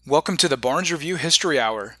Welcome to the Barnes Review History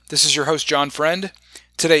Hour. This is your host, John Friend.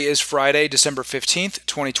 Today is Friday, December 15th,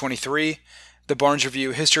 2023. The Barnes Review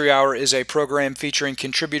History Hour is a program featuring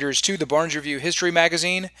contributors to the Barnes Review History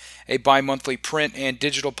Magazine, a bi-monthly print and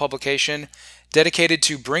digital publication dedicated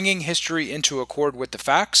to bringing history into accord with the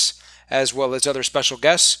facts, as well as other special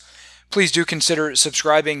guests. Please do consider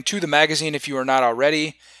subscribing to the magazine if you are not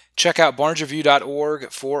already. Check out barnesreview.org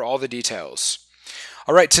for all the details.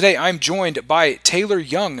 All right, today I'm joined by Taylor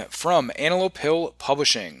Young from Antelope Hill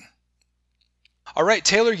Publishing. All right,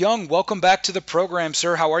 Taylor Young, welcome back to the program,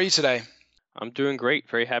 sir. How are you today? I'm doing great.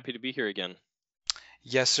 Very happy to be here again.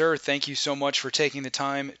 Yes, sir. Thank you so much for taking the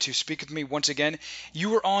time to speak with me once again. You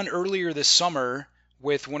were on earlier this summer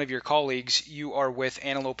with one of your colleagues. You are with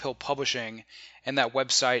Antelope Hill Publishing, and that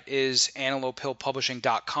website is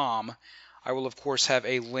antelopehillpublishing.com. I will, of course, have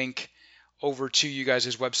a link over to you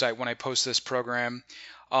guys' website when I post this program.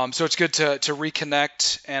 So it's good to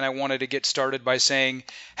reconnect, and I wanted to get started by saying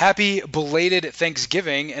happy belated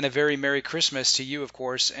Thanksgiving and a very Merry Christmas to you, of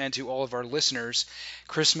course, and to all of our listeners.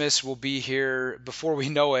 Christmas will be here before we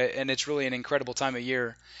know it, and it's really an incredible time of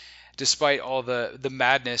year, despite all the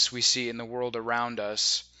madness we see in the world around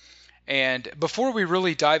us. And before we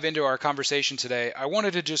really dive into our conversation today, I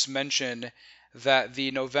wanted to just mention that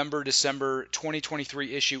the November-December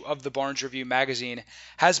 2023 issue of the Barnes Review magazine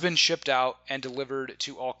has been shipped out and delivered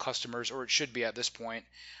to all customers, or it should be at this point.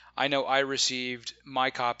 I know I received my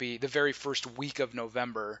copy the very first week of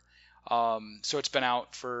November, so it's been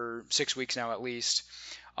out for 6 weeks now at least.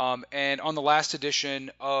 And on the last edition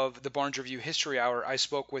of the Barnes Review History Hour, I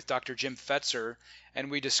spoke with Dr. Jim Fetzer, and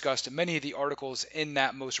we discussed many of the articles in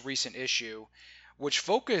that most recent issue, which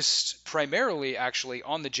focused primarily actually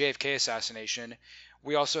on the JFK assassination.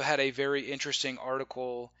 We also had a very interesting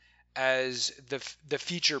article as the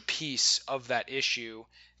feature piece of that issue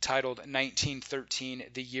titled 1913,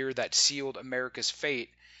 The Year That Sealed America's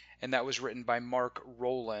Fate, and that was written by Mark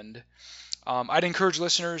Rowland. I'd encourage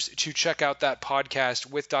listeners to check out that podcast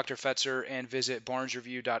with Dr. Fetzer and visit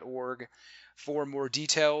barnesreview.org for more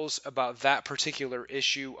details about that particular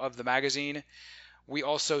issue of the magazine. We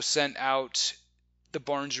also sent out the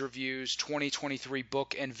Barnes Review's 2023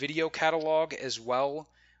 book and video catalog as well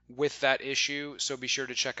with that issue, so be sure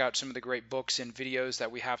to check out some of the great books and videos that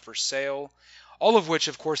we have for sale, all of which,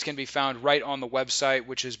 of course, can be found right on the website,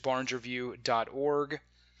 which is barnesreview.org.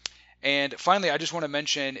 And finally, I just want to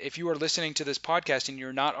mention, if you are listening to this podcast and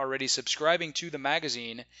you're not already subscribing to the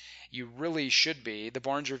magazine, you really should be. The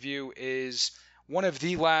Barnes Review is one of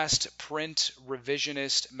the last print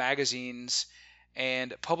revisionist magazines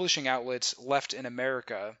and publishing outlets left in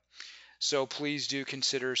America. So please do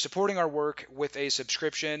consider supporting our work with a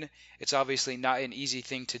subscription. It's obviously not an easy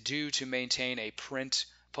thing to do to maintain a print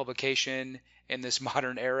publication in this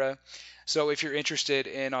modern era. So if you're interested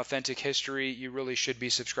in authentic history, you really should be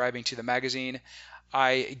subscribing to the magazine.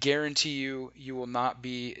 I guarantee you will not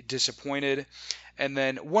be disappointed. And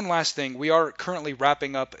then one last thing, we are currently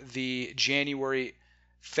wrapping up the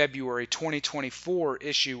February 2024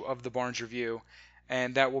 issue of the Barnes Review,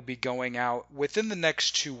 and that will be going out within the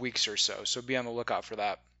next 2 weeks or so, so be on the lookout for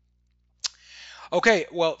that. Okay,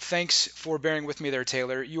 well, thanks for bearing with me there,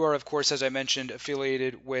 Taylor. You are, of course, as I mentioned,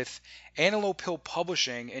 affiliated with Antelope Hill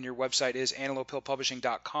Publishing, and your website is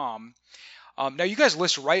antelopehillpublishing.com. Now, you guys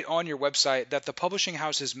list right on your website that the publishing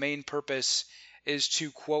house's main purpose is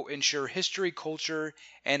to, quote, ensure history, culture,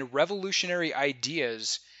 and revolutionary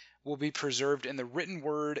ideas will be preserved in the written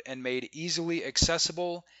word and made easily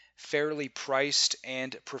accessible, fairly priced,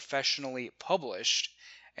 and professionally published.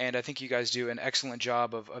 And I think you guys do an excellent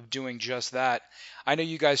job of doing just that. I know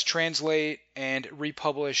you guys translate and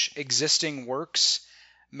republish existing works,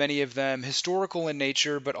 many of them historical in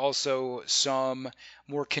nature, but also some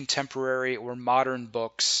more contemporary or modern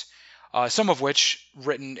books, some of which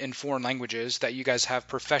written in foreign languages that you guys have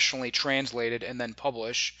professionally translated and then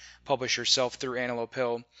publish yourself through Antelope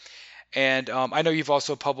Hill. And I know you've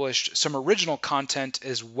also published some original content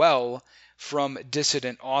as well from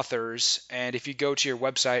dissident authors. And if you go to your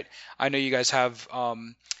website, I know you guys have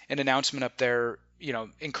an announcement up there,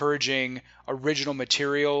 encouraging original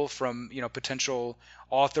material from, potential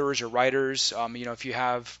authors or writers. If you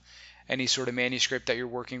have any sort of manuscript that you're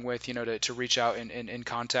working with, to reach out and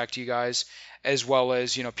contact you guys, as well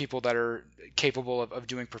as, people that are capable of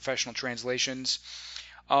doing professional translations.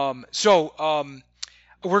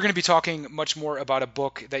 We're going to be talking much more about a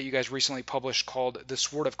book that you guys recently published called The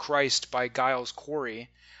Sword of Christ by Giles Corey.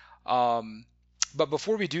 But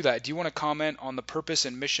before we do that, do you want to comment on the purpose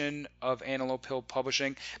and mission of Antelope Hill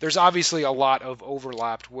Publishing? There's obviously a lot of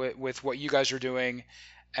overlap with what you guys are doing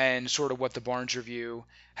and sort of what the Barnes Review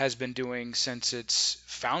has been doing since its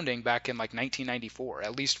founding back in like 1994,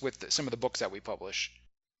 at least with some of the books that we publish.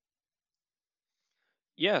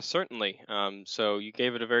 Yeah, certainly. So you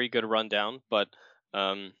gave it a very good rundown, but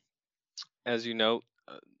um, as you know,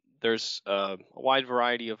 there's a wide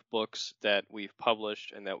variety of books that we've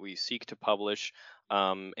published and that we seek to publish.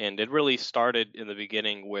 And it really started in the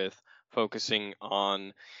beginning with focusing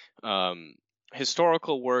on um,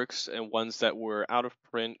 historical works and ones that were out of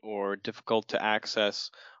print or difficult to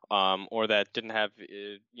access. Or that didn't have,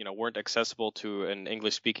 weren't accessible to an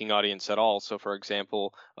English-speaking audience at all. So, for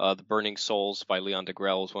example, *The Burning Souls* by Leon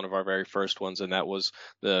Degrelle was one of our very first ones, and that was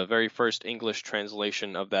the very first English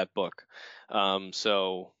translation of that book.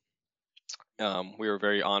 So we were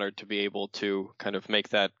very honored to be able to kind of make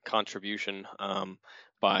that contribution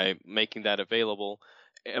by making that available.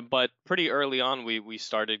 But pretty early on, we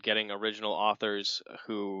started getting original authors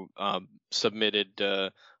who submitted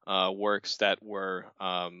works that were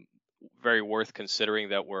very worth considering,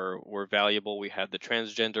 that were valuable. We had The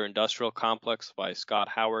Transgender Industrial Complex by Scott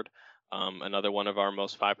Howard, another one of our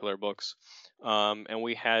most popular books. And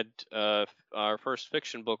we had our first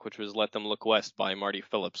fiction book, which was Let Them Look West by Marty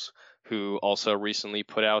Phillips, who also recently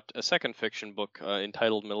put out a second fiction book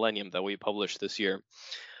entitled Millennium that we published this year.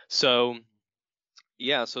 So,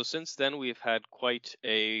 yeah, so since then we've had quite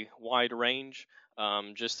a wide range.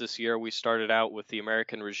 Just this year, we started out with The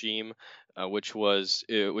American Regime, which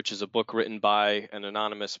is a book written by an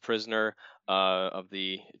anonymous prisoner of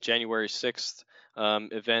the January 6th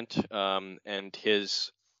event, and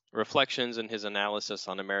his reflections and his analysis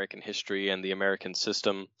on American history and the American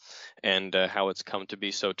system, and how it's come to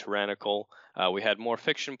be so tyrannical. We had more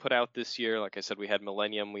fiction put out this year. Like I said, we had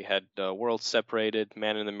Millennium, we had World Separated,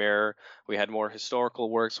 Man in the Mirror. We had more historical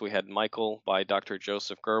works. We had Michael by Dr.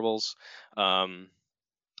 Joseph Goebbels. Um,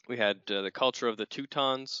 we had The Culture of the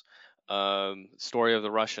Teutons, Story of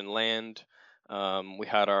the Russian Land. We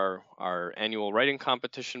had our annual writing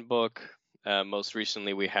competition book. Most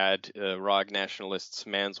recently, we had ROG Nationalist's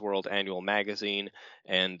Man's World Annual Magazine,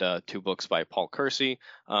 and two books by Paul Kersey.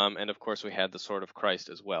 And of course, we had The Sword of Christ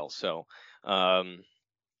as well. Um,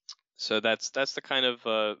 so that's the kind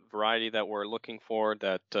of variety that we're looking for,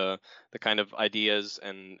 that the kind of ideas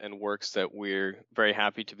and works that we're very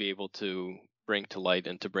happy to be able to bring to light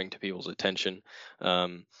and to bring to people's attention. Yeah,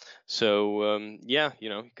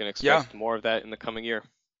 you can Yeah. expect more of that in the coming year.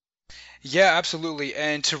 Yeah, absolutely.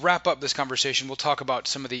 And to wrap up this conversation, we'll talk about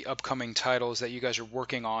some of the upcoming titles that you guys are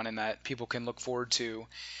working on and that people can look forward to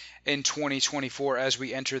in 2024 as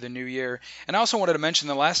we enter the new year. And I also wanted to mention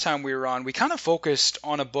the last time we were on, we kind of focused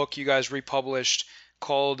on a book you guys republished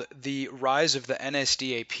called The Rise of the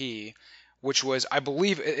NSDAP, which was, I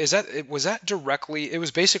believe, was that directly, it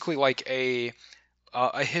was basically like a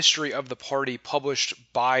history of the party published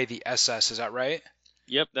by the SS, is that right?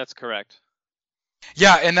 Yep, that's correct.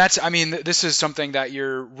 Yeah, and that's, I mean, this is something that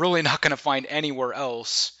you're really not going to find anywhere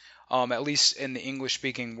else, at least in the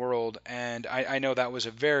English-speaking world. And I know that was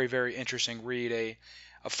a very, very interesting read,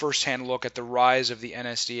 a first-hand look at the rise of the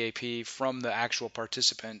NSDAP from the actual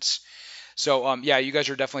participants. So, yeah, you guys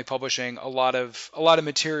are definitely publishing a lot of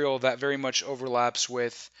material that very much overlaps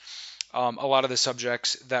with a lot of the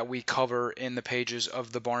subjects that we cover in the pages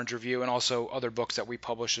of the Barnes Review and also other books that we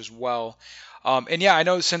publish as well. And yeah, I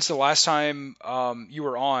know since the last time you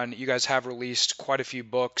were on, you guys have released quite a few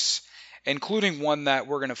books, including one that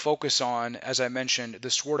we're going to focus on, as I mentioned, The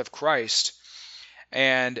Sword of Christ.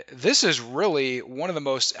 And this is really one of the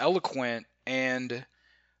most eloquent and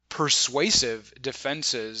persuasive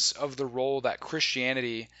defenses of the role that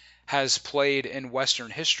Christianity has played in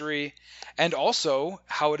Western history, and also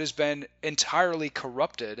how it has been entirely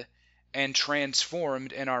corrupted and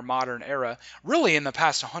transformed in our modern era, really in the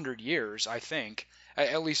past 100 years, I think,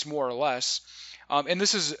 at least more or less. And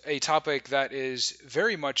this is a topic that is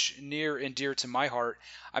very much near and dear to my heart.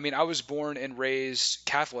 I mean, I was born and raised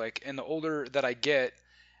Catholic, and the older that I get,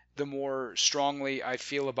 the more strongly I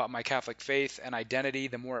feel about my Catholic faith and identity,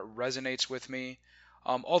 the more it resonates with me.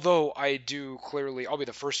 Although I do clearly, I'll be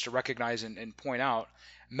the first to recognize and point out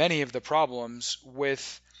many of the problems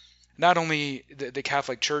with not only the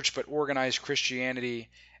Catholic Church, but organized Christianity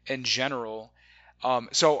in general.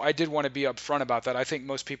 So I did want to be upfront about that. I think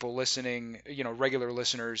most people listening, regular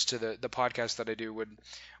listeners to the podcast that I do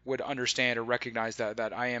would understand or recognize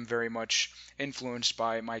that I am very much influenced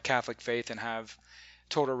by my Catholic faith and have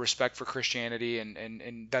total respect for Christianity,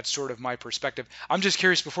 and that's sort of my perspective. I'm just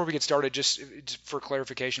curious, before we get started, just for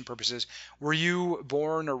clarification purposes, were you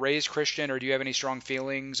born or raised Christian, or do you have any strong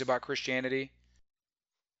feelings about Christianity?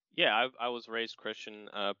 Yeah, I was raised Christian,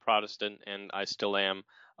 Protestant, and I still am.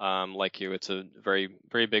 like you, it's a very,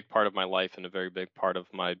 very big part of my life and a very big part of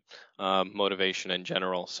my motivation in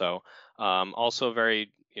general. So, also a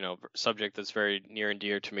very, subject that's very near and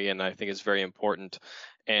dear to me, and I think is very important.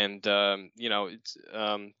 And it's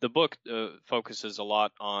the book focuses a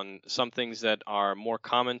lot on some things that are more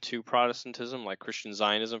common to Protestantism, like Christian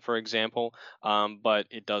Zionism, for example. But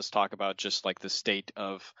it does talk about just like the state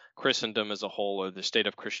of Christendom as a whole, or the state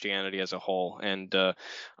of Christianity as a whole. And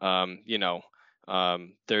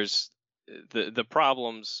there's the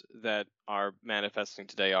problems that are manifesting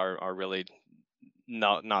today are really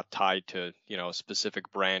not tied to a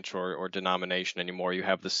specific branch or denomination anymore. You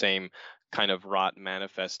have the same kind of rot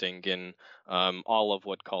manifesting in all of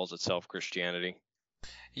what calls itself Christianity.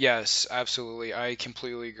 Yes, absolutely. I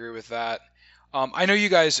completely agree with that. I know you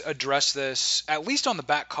guys address this at least on the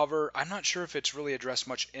back cover. I'm not sure if it's really addressed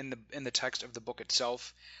much in the text of the book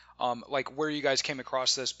itself, like where you guys came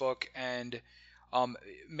across this book, and um,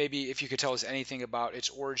 maybe if you could tell us anything about its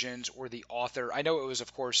origins or the author. I know it was,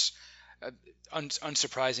 of course, uh,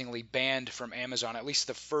 unsurprisingly banned from Amazon, at least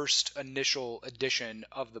the first initial edition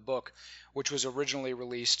of the book, which was originally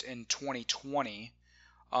released in 2020.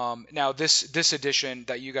 Now this edition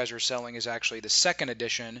that you guys are selling is actually the second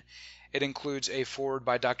edition. It includes a foreword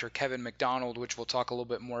by Dr. Kevin McDonald, which we'll talk a little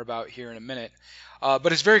bit more about here in a minute.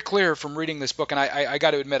 But it's very clear from reading this book, and I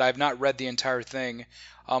got to admit, I've not read the entire thing.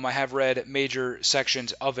 I have read major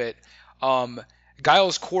sections of it. Um,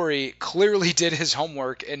 Giles Corey clearly did his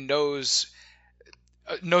homework and knows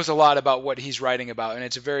a lot about what he's writing about, and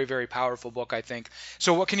it's a very, very powerful book, I think.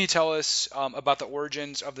 So, what can you tell us about the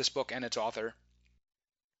origins of this book and its author?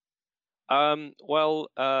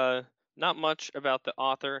 Not much about the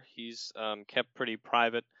author. He's kept pretty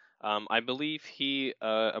private. I believe he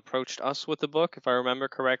approached us with the book, if I remember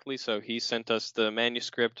correctly. So he sent us the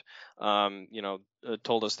manuscript,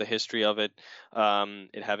 told us the history of it,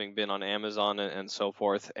 it having been on Amazon and so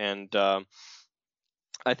forth. And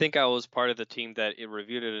I think I was part of the team that it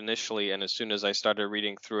reviewed it initially, and as soon as I started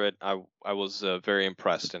reading through it, I was very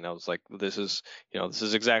impressed, and I was like, this is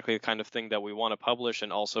exactly the kind of thing that we want to publish,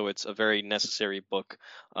 and also it's a very necessary book.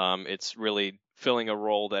 It's really filling a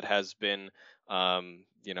role that has been,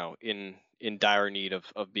 in dire need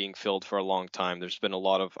of being filled for a long time. There's been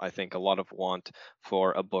I think, a lot of want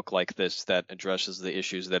for a book like this that addresses the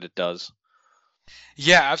issues that it does.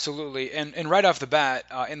 Yeah, absolutely. And right off the bat,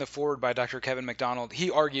 in the foreword by Dr. Kevin McDonald, he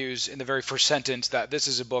argues in the very first sentence that this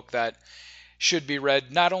is a book that should be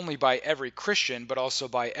read not only by every Christian, but also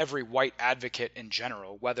by every white advocate in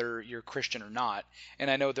general, whether you're Christian or not.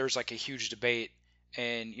 And I know there's like a huge debate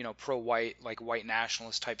in, pro-white, like white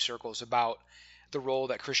nationalist type circles about the role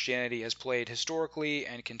that Christianity has played historically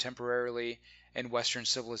and contemporarily in Western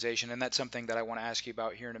civilization. And that's something that I want to ask you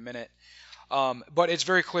about here in a minute. But it's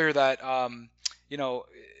very clear that, you know,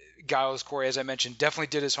 Giles Corey, as I mentioned, definitely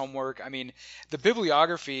did his homework. I mean, the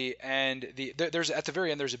bibliography and there's at the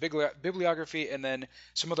very end there's a big bibliography and then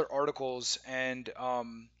some other articles and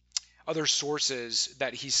other sources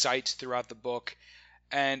that he cites throughout the book,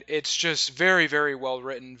 and it's just very, very well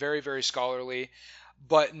written, very, very scholarly,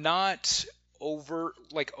 but not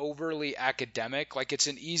overly academic. Like it's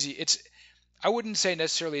I wouldn't say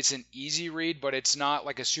necessarily it's an easy read, but it's not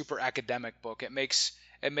like a super academic book. It makes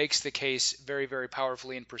the case very, very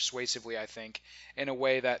powerfully and persuasively, I think, in a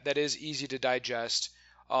way that is easy to digest.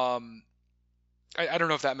 Um, I don't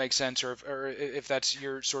know if that makes sense, or if that's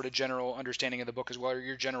your sort of general understanding of the book as well, or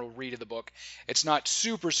your general read of the book. It's not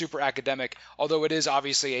super, super academic, although it is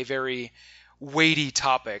obviously a very weighty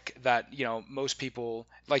topic that most people,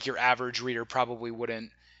 like your average reader, probably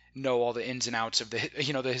wouldn't know all the ins and outs of the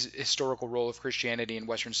historical role of Christianity in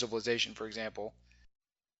Western civilization, for example.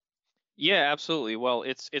 Yeah, absolutely. Well,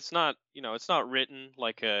 it's not it's not written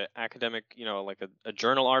like a academic like a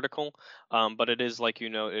journal article, but it is like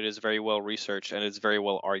it is very well researched and it's very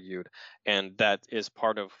well argued, and that is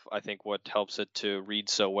part of I think what helps it to read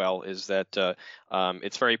so well is that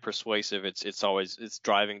it's very persuasive. It's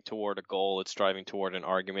driving toward a goal. It's driving toward an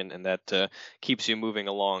argument, and that keeps you moving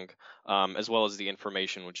along, as well as the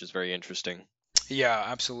information, which is very interesting. Yeah,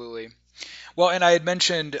 absolutely. Well, and I had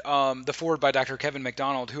mentioned the forward by Dr. Kevin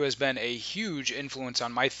McDonald, who has been a huge influence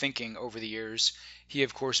on my thinking over the years. He,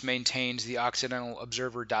 of course, maintains the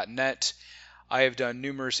OccidentalObserver.net. I have done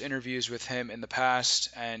numerous interviews with him in the past,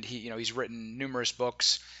 and he's written numerous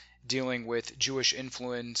books dealing with Jewish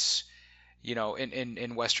influence,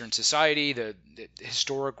 in Western society, the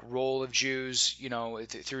historic role of Jews,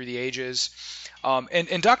 through the ages.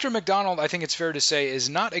 And Dr. McDonald, I think it's fair to say, is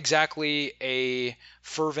not exactly a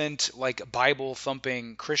fervent, like Bible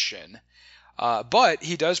thumping Christian, but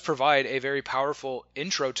he does provide a very powerful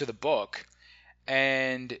intro to the book,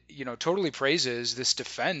 and totally praises this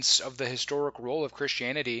defense of the historic role of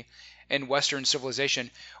Christianity in Western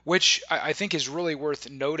civilization, which I think is really worth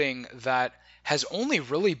noting that has only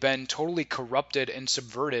really been totally corrupted and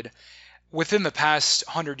subverted within the past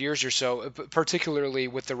 100 years or so, particularly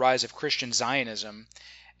with the rise of Christian Zionism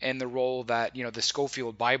and the role that the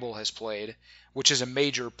Schofield Bible has played, which is a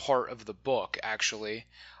major part of the book actually.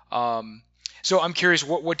 Um, so I'm curious,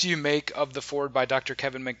 what do you make of the forward by Dr.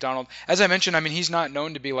 Kevin McDonald? As I mentioned, I mean he's not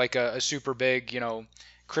known to be like a super big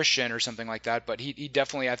Christian or something like that, but he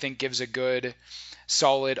definitely I think gives a good,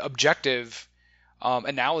 solid, objective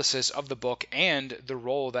analysis of the book and the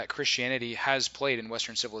role that Christianity has played in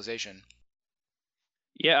Western civilization.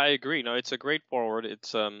 Yeah, I agree. No, it's a great forward.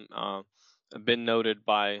 It's been noted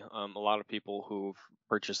by a lot of people who've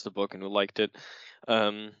purchased the book and who liked it.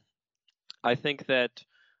 Um, I think that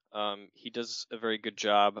he does a very good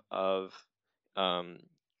job of um,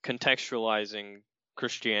 contextualizing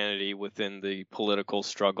Christianity within the political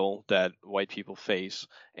struggle that white people face,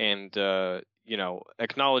 and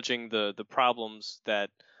acknowledging the problems that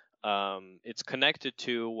it's connected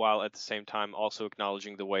to, while at the same time also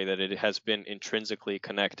acknowledging the way that it has been intrinsically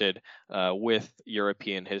connected with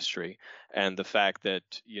European history, and the fact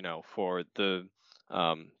that for the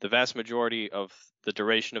vast majority of the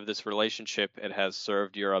duration of this relationship, it has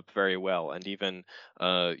served Europe very well, and even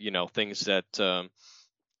things that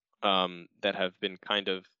have been kind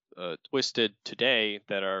of twisted today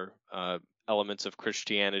that are elements of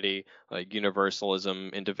Christianity, like universalism,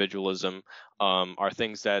 individualism, are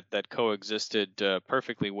things that coexisted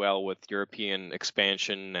perfectly well with European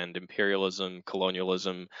expansion and imperialism,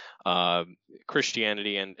 colonialism, uh,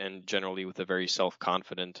 Christianity, and generally with a very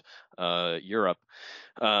self-confident Europe.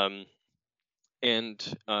 Um,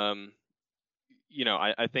 and I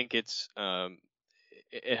think it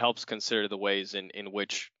helps consider the ways in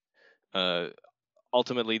which uh,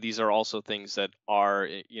 ultimately these are also things that are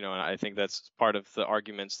and I think that's part of the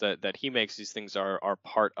arguments that he makes. These things are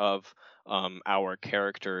part of our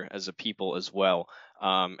character as a people as well,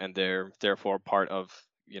 and they're therefore part of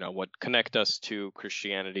what connect us to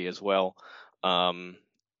Christianity as well. Um,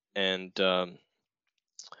 and um,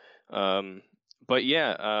 um, but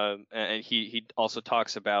yeah, and he also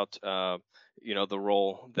talks about the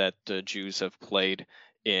role that Jews have played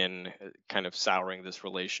in kind of souring this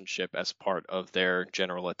relationship as part of their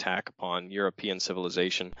general attack upon European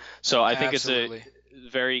civilization. So I think it's a Absolutely.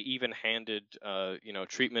 very even-handed,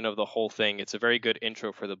 treatment of the whole thing. It's a very good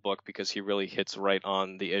intro for the book because he really hits right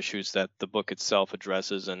on the issues that the book itself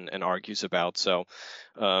addresses and argues about. So,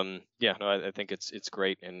 yeah, no, I think it's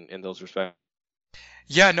great in those respects.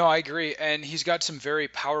 Yeah, no, I agree. And he's got some very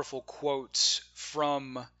powerful quotes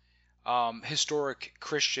from historic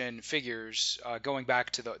Christian figures, going back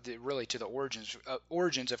to really to the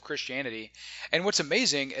origins of Christianity. And what's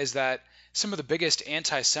amazing is that some of the biggest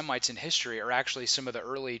anti-Semites in history are actually some of the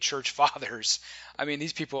early church fathers. I mean,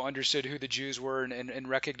 these people understood who the Jews were and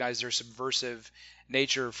recognized their subversive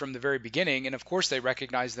nature from the very beginning. And of course, they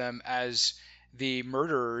recognized them as the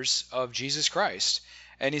murderers of Jesus Christ.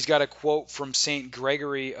 And he's got a quote from Saint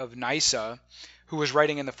Gregory of Nyssa, who was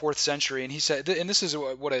writing in the fourth century, and he said, and this is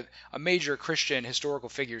what a major Christian historical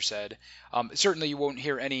figure said. Certainly, you won't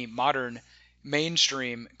hear any modern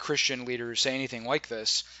mainstream Christian leaders say anything like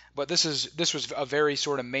this, but this was a very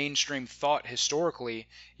sort of mainstream thought historically.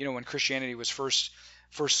 When Christianity was first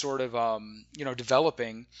sort of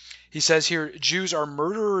developing. He says here, Jews are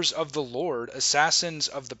murderers of the Lord, assassins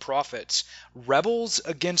of the prophets, rebels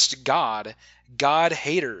against God, God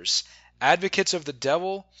haters, advocates of the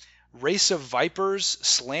devil, race of vipers,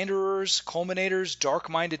 slanderers, culminators,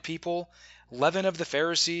 dark-minded people, leaven of the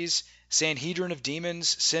Pharisees, Sanhedrin of demons,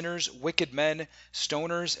 sinners, wicked men,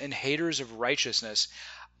 stoners, and haters of righteousness.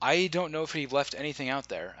 I don't know if he left anything out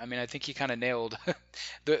there. I mean, I think he kind of nailed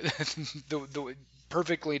the, the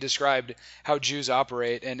perfectly described how Jews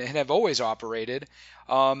operate and have always operated.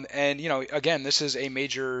 And again, this is a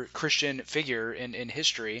major Christian figure in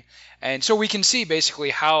history, and so we can see basically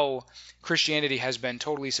how Christianity has been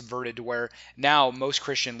totally subverted to where now most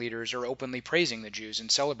Christian leaders are openly praising the Jews and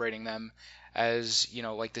celebrating them as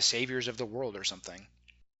like the saviors of the world or something.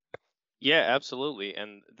 Yeah, absolutely.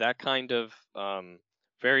 And that kind of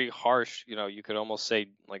very harsh, you could almost say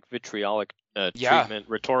like vitriolic Yeah, treatment,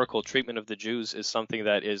 rhetorical treatment of the Jews is something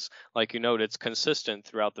that is, like you noted, it's consistent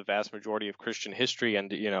throughout the vast majority of Christian history.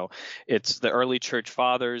 And, it's the early church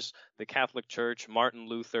fathers, the Catholic Church, Martin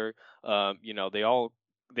Luther,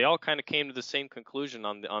 they all kind of came to the same conclusion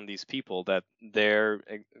on these people, that they're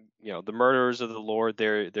the murderers of the Lord.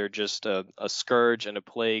 They're just a scourge and a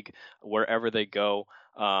plague wherever they go,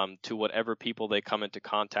 to whatever people they come into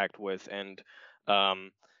contact with. And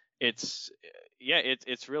Um, it's yeah,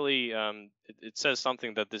 it's really it says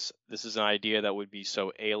something that this is an idea that would be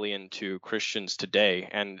so alien to Christians today,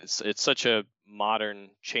 and it's such a modern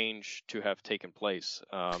change to have taken place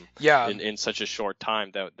Yeah, in such a short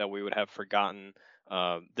time that we would have forgotten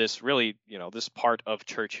this really, this part of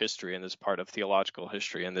church history and this part of theological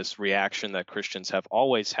history and this reaction that Christians have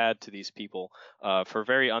always had to these people for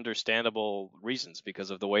very understandable reasons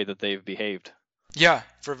because of the way that they've behaved. yeah,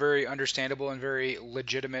 for very understandable and very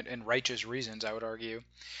legitimate and righteous reasons, I would argue.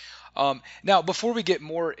 Now, before we get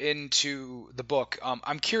more into the book,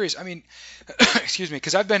 I'm curious. I mean, excuse me,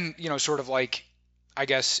 because I've been, sort of like, I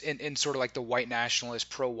guess, in sort of like the white nationalist,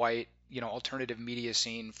 pro-white, alternative media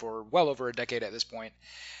scene for well over a decade at this point.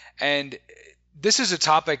 And this is a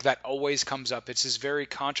topic that always comes up. It's this very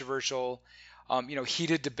controversial,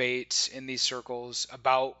 heated debates in these circles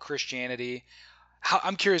about Christianity.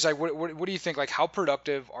 I'm curious, like, what do you think? Like, how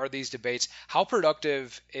productive are these debates? How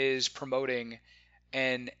productive is promoting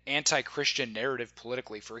an anti-Christian narrative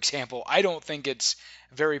politically, for example? I don't think it's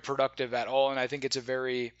very productive at all, and I think it's a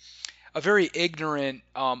very ignorant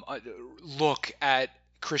look at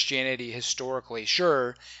Christianity historically.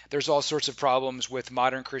 Sure, there's all sorts of problems with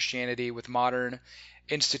modern Christianity, with modern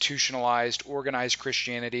institutionalized, organized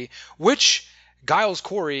Christianity, which Giles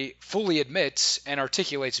Corey fully admits and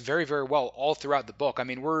articulates very, very well all throughout the book. I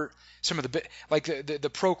mean, we're some of the like the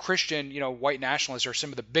pro-Christian, white nationalists are some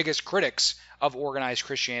of the biggest critics of organized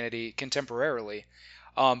Christianity contemporarily.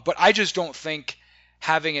 But I just don't think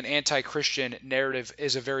having an anti-Christian narrative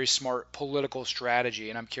is a very smart political strategy,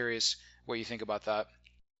 and I'm curious what you think about that.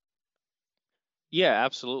 Yeah,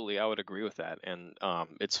 absolutely. I would agree with that. And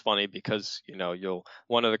it's funny because, you'll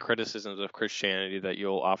one of the criticisms of Christianity that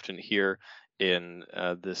you'll often hear in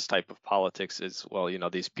this type of politics is, well,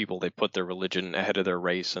 these people, they put their religion ahead of their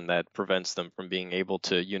race, and that prevents them from being able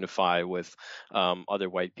to unify with other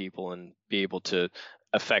white people and be able to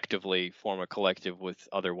effectively form a collective with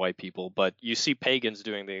other white people. But you see pagans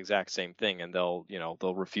doing the exact same thing, and they'll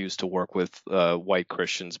refuse to work with white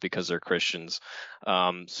Christians because they're Christians.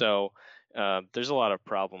 There's a lot of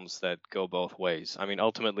problems that go both ways. I mean,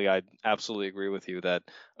 ultimately, I absolutely agree with you that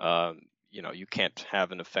you can't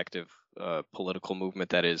have an effective political movement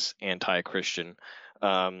that is anti-Christian.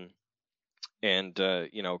 Um,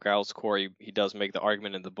 Giles Corey, he does make the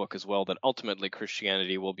argument in the book as well that ultimately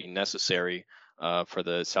Christianity will be necessary for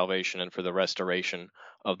the salvation and for the restoration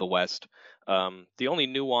of the West. The only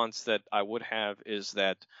nuance that I would have is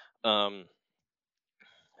that.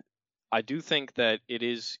 I do think that it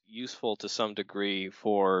is useful to some degree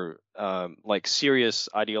for like serious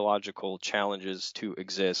ideological challenges to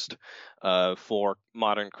exist for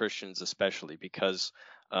modern Christians, especially because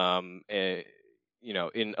in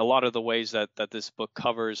a lot of the ways that this book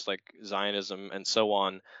covers, like Zionism and so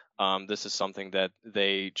on. This is something that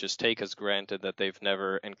they just take as granted, that they've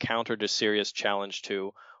never encountered a serious challenge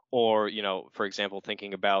to, or for example,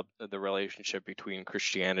 thinking about the relationship between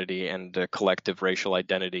Christianity and collective racial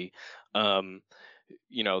identity. um,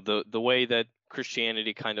 the way that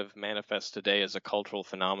Christianity kind of manifests today as a cultural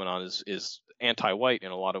phenomenon is anti-white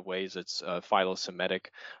in a lot of ways. It's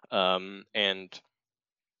philo-Semitic, and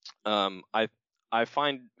I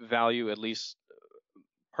find value, at least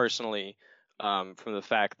personally, from the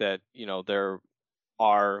fact that there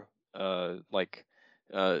are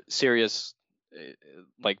serious uh,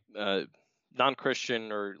 like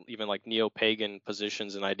non-Christian or even like neo-pagan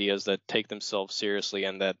positions and ideas that take themselves seriously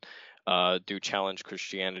and that do challenge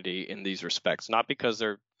Christianity in these respects. Not because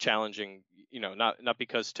they're challenging, not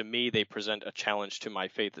because to me they present a challenge to my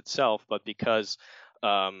faith itself, but because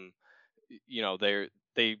um,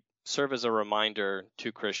 they serve as a reminder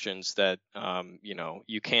to Christians that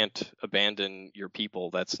you can't abandon your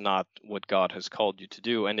people. That's not what God has called you to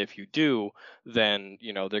do. And if you do, then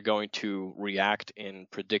they're going to react in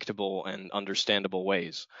predictable and understandable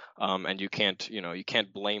ways. And you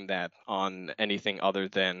can't blame that on anything other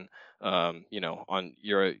than on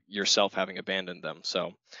yourself having abandoned them.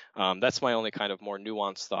 So that's my only kind of more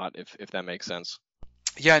nuanced thought, if that makes sense.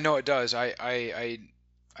 Yeah, no, it does. I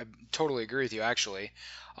totally agree with you, actually.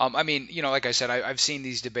 I mean, like I said, I've seen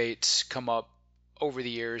these debates come up over the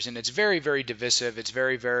years, and it's very, very divisive. It's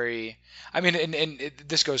very, very. I mean, and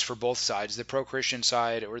this goes for both sides, the pro-Christian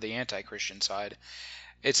side or the anti-Christian side.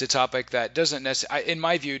 It's a topic that doesn't necessarily, in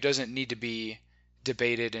my view, doesn't need to be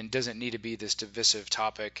debated and doesn't need to be this divisive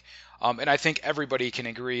topic. And I think everybody can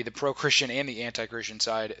agree, the pro-Christian and the anti-Christian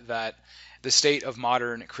side, that the state of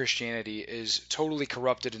modern Christianity is totally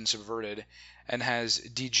corrupted and subverted and has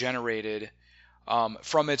degenerated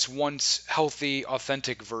from its once healthy,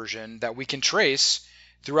 authentic version that we can trace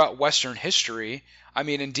throughout Western history. I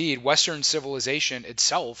mean, indeed, Western civilization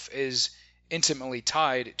itself is intimately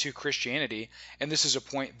tied to Christianity, and this is a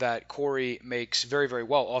point that Corey makes very, very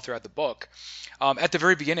well all throughout the book. At the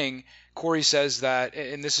very beginning, Corey says that,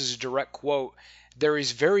 and this is a direct quote, there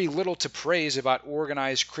is very little to praise about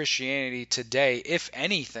organized Christianity today, if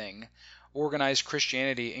anything. Organized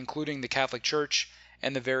Christianity, including the Catholic Church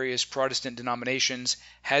and the various Protestant denominations,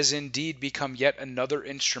 has indeed become yet another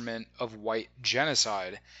instrument of white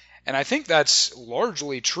genocide. And I think that's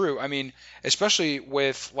largely true. I mean, especially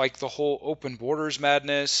with like the whole open borders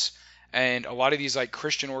madness and a lot of these like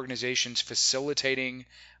Christian organizations facilitating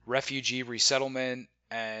refugee resettlement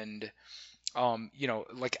and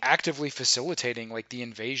like actively facilitating like the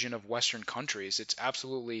invasion of Western countries. It's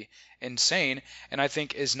absolutely insane, and I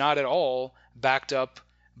think is not at all backed up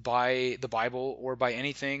by the Bible or by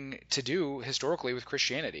anything to do historically with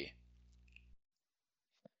Christianity.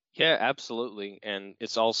 Yeah, absolutely. And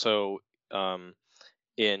it's also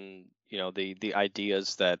in the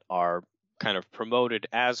ideas that are kind of promoted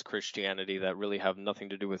as Christianity that really have nothing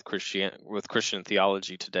to do with Christian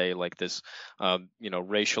theology today, like this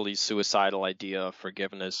racially suicidal idea of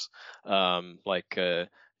forgiveness, like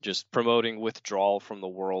just promoting withdrawal from the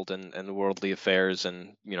world and worldly affairs,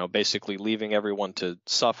 and basically leaving everyone to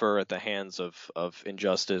suffer at the hands of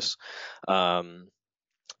injustice. Um,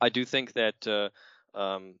 I do think that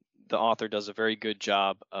the author does a very good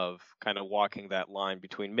job of kind of walking that line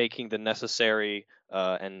between making the necessary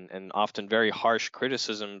and often very harsh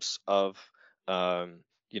criticisms of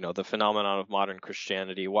the phenomenon of modern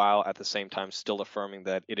Christianity, while at the same time still affirming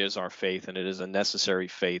that it is our faith and it is a necessary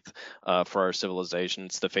faith for our civilization.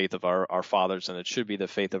 It's the faith of our fathers, and it should be the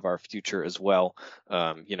faith of our future as well.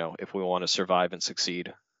 If we want to survive and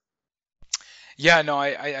succeed. Yeah, no,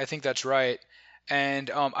 I think that's right. And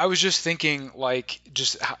I was just thinking, like,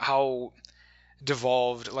 just how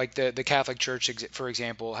devolved like the Catholic Church for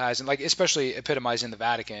example has, and like especially epitomized in the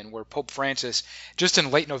Vatican, where Pope Francis just in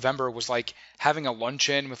late November was like having a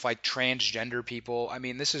luncheon with like transgender people. I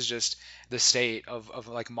mean, this is just the state of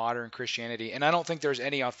like modern Christianity, and I don't think there's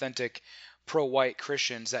any authentic pro-white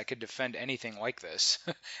Christians that could defend anything like this.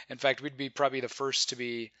 In fact, we'd be probably the first to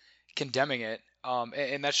be condemning it.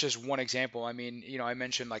 And that's just one example. I mean, I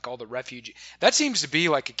mentioned like all the refugee. That seems to be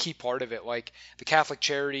like a key part of it. Like the Catholic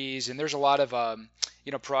charities, and there's a lot of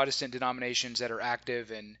Protestant denominations that are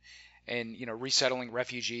active and resettling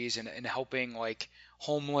refugees and helping like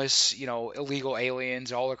homeless illegal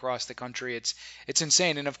aliens all across the country. It's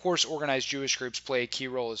insane, and of course organized Jewish groups play a key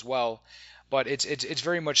role as well. But it's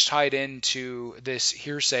very much tied into this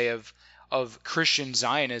hearsay of Christian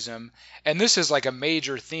Zionism, and this is like a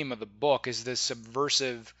major theme of the book is this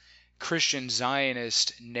subversive Christian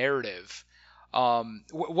Zionist narrative.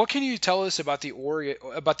 What can you tell us about the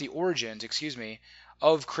origins, excuse me,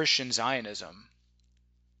 of Christian Zionism?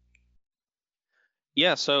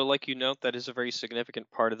 Yeah, so like you note, that is a very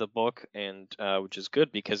significant part of the book, and which is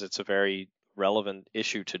good because it's a very relevant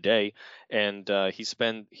issue today. And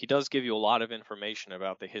he does give you a lot of information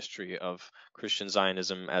about the history of Christian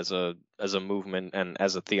Zionism as a movement and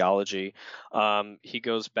as a theology. He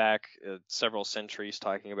goes back several centuries,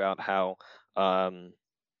 talking about how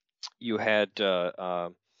you had I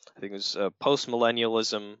think it was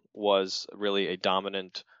post-millennialism was really a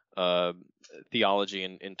dominant theology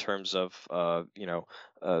in terms of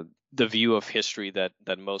the view of history that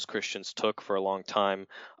most Christians took for a long time,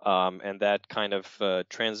 and that kind of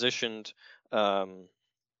transitioned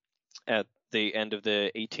at the end of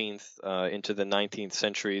the 18th into the 19th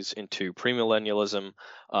centuries into premillennialism,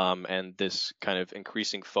 and this kind of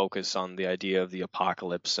increasing focus on the idea of the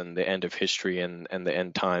apocalypse and the end of history and the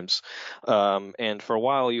end times. And for a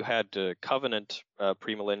while, you had covenant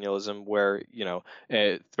premillennialism, where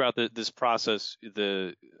throughout this process,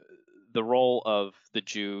 the role of the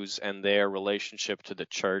Jews and their relationship to the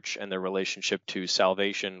church and their relationship to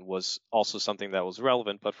salvation was also something that was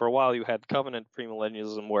relevant. But for a while, you had covenant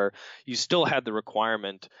premillennialism, where you still had the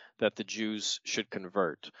requirement that the Jews should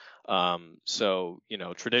convert.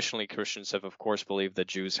 Traditionally, Christians have, of course, believed that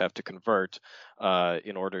Jews have to convert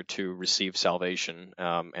in order to receive salvation,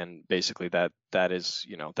 and basically that is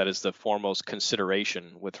the foremost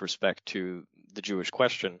consideration with respect to the Jewish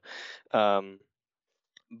question. Um,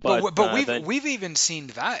 but But we've then we've even seen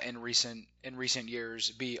that in recent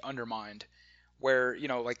years be undermined, where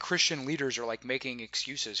like Christian leaders are like making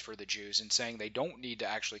excuses for the Jews and saying they don't need to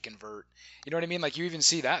actually convert. You know what I mean? Like you even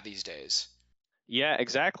see that these days. Yeah,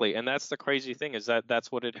 exactly. And that's the crazy thing, is that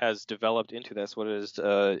that's what it has developed into. That's what it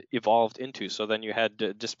has evolved into. So then you had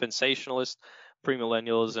dispensationalists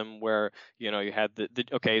premillennialism, where you had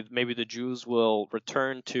okay, maybe the Jews will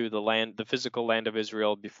return to the physical land of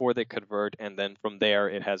Israel before they convert, and then from there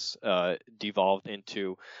it has devolved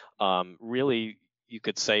into really, you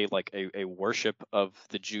could say, like a worship of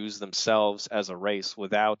the Jews themselves as a race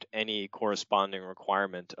without any corresponding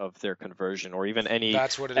requirement of their conversion, or even any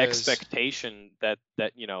That's what it is. expectation that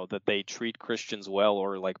they treat Christians well,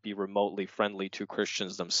 or like be remotely friendly to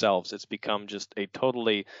Christians themselves. It's become just a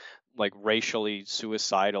totally like racially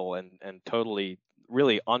suicidal and totally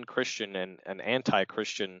really unchristian and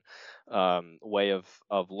anti-Christian way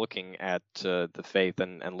of looking at the faith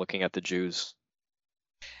and looking at the Jews.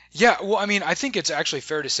 Yeah, well, I mean, I think it's actually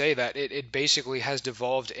fair to say that it basically has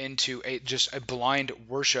devolved into just a blind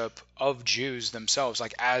worship of Jews themselves,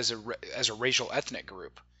 like as a racial ethnic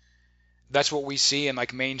group. That's what we see in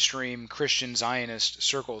like mainstream Christian Zionist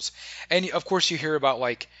circles. And of course you hear about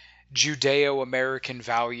like Judeo-American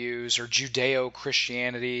values or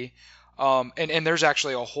Judeo-Christianity. And there's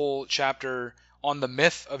actually a whole chapter on the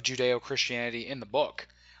myth of Judeo-Christianity in the book.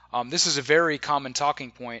 This is a very common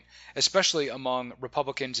talking point, especially among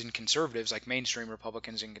Republicans and conservatives, like mainstream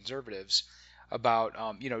Republicans and conservatives, about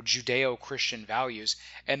Judeo-Christian values,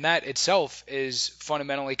 and that itself is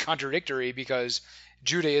fundamentally contradictory because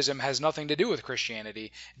Judaism has nothing to do with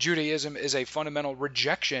Christianity. Judaism is a fundamental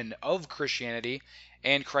rejection of Christianity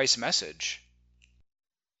and Christ's message.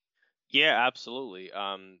 Yeah, absolutely.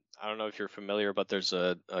 I don't know if you're familiar, but there's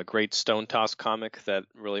a great Stone Toss comic that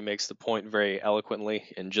really makes the point very eloquently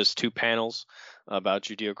in just two panels about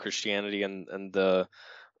Judeo-Christianity and the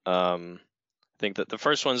I think that the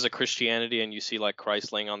first one's the Christianity, and you see like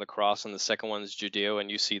Christ laying on the cross, and the second one is Judeo, and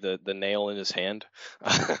you see the nail in his hand.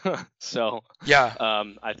 So Yeah,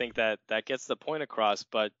 I think that gets the point across.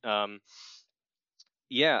 But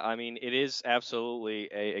yeah, I mean, it is absolutely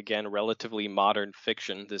again, relatively modern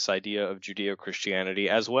fiction, this idea of Judeo-Christianity,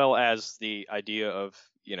 as well as the idea of,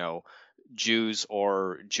 Jews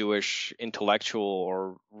or Jewish intellectual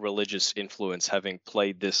or religious influence having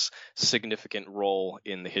played this significant role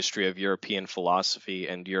in the history of European philosophy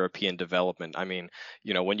and European development. I mean,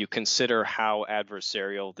 when you consider how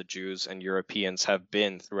adversarial the Jews and Europeans have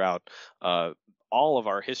been throughout all of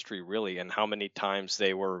our history, really, and how many times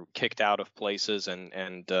they were kicked out of places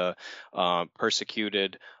and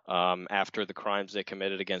persecuted after the crimes they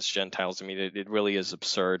committed against Gentiles. I mean, it really is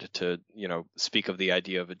absurd to speak of the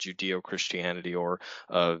idea of a Judeo-Christianity, or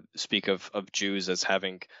speak of Jews as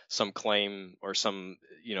having some claim or some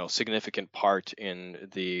significant part in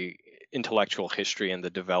the intellectual history and the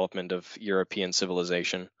development of European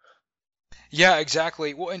civilization. yeah,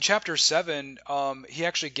 exactly. Well, in chapter 7, he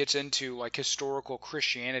actually gets into like historical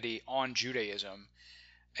Christianity on Judaism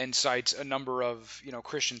and cites a number of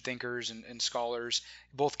Christian thinkers and scholars,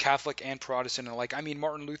 both Catholic and Protestant alike. I mean,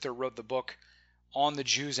 Martin Luther wrote the book on the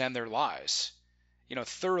Jews and their lies,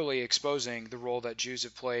 thoroughly exposing the role that Jews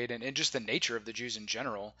have played and just the nature of the Jews in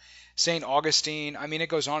general. St. Augustine, I mean, it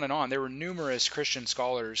goes on and on. There were numerous Christian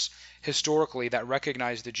scholars historically that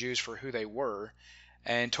recognized the Jews for who they were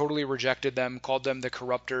and totally rejected them, called them the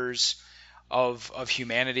corrupters of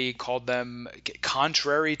humanity, called them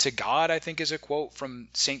contrary to God, I think is a quote from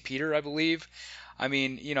St. Peter, I believe. I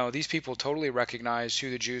mean, these people totally recognized who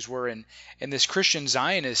the Jews were, and this Christian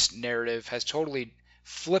Zionist narrative has totally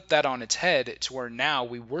flipped that on its head to where now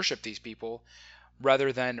we worship these people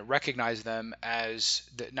rather than recognize them as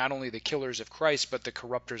not only the killers of Christ, but the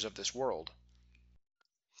corruptors of this world.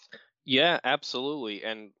 Yeah, absolutely.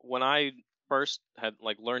 And when I first had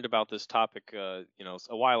like learned about this topic, a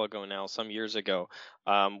while ago now, some years ago,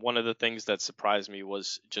 one of the things that surprised me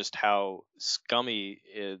was just how scummy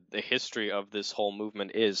the history of this whole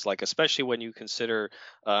movement is. Like, especially when you consider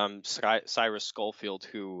Cyrus Schofield,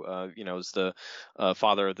 who is the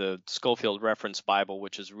father of the Schofield Reference Bible,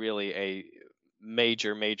 which is really a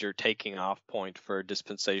major taking off point for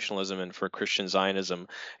dispensationalism and for Christian Zionism.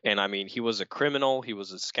 And I mean, he was a criminal, he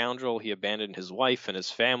was a scoundrel, he abandoned his wife and his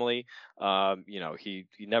family. He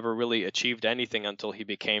never really achieved anything until he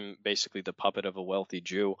became basically the puppet of a wealthy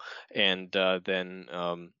Jew, and then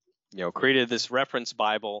created this reference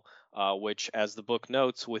Bible, which, as the book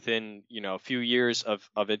notes, within a few years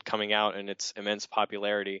of it coming out and its immense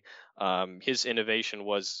popularity, his innovation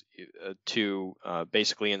was to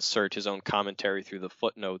basically insert his own commentary through the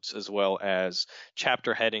footnotes, as well as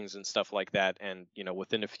chapter headings and stuff like that. And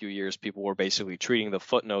within a few years, people were basically treating the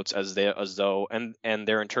footnotes as though and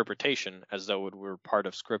their interpretation as though it were part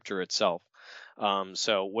of Scripture itself.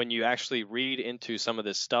 So when you actually read into some of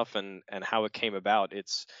this stuff and how it came about,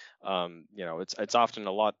 it's often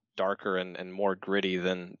a lot darker and more gritty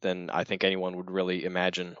than I think anyone would really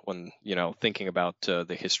imagine when thinking about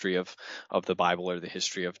the history of the Bible or the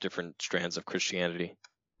history of different strands of Christianity.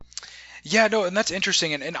 Yeah, no, and that's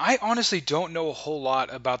interesting. And I honestly don't know a whole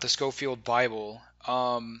lot about the Schofield Bible.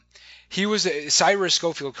 He was Cyrus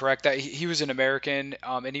Schofield, correct? That he was an American,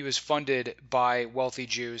 and he was funded by wealthy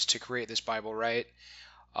Jews to create this Bible, right?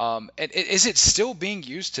 And is it still being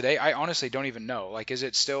used today? I honestly don't even know. Like, does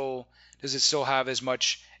it still have as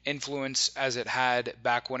much influence as it had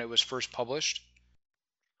back when it was first published?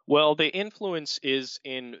 Well, the influence is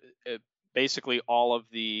in basically all of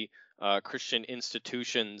the Christian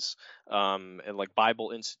institutions, and like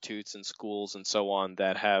Bible institutes and schools and so on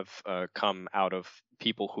that have come out of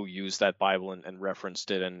people who used that Bible and referenced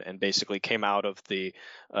it, and basically came out of the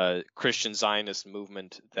Christian Zionist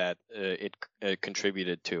movement that it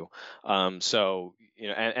contributed to. So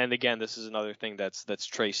and again, this is another thing that's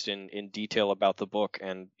traced in detail about the book.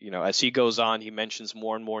 And as he goes on, he mentions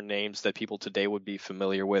more and more names that people today would be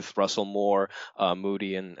familiar with: Russell Moore,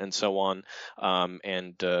 Moody, and so on.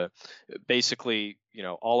 And basically,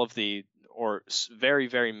 all of the or very,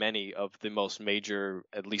 very many of the most major,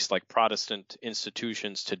 at least like Protestant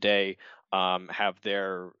institutions today, have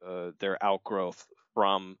their outgrowth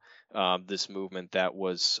from this movement that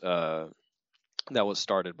was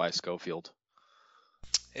started by Schofield.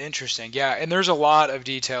 Interesting. Yeah, and there's a lot of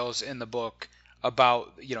details in the book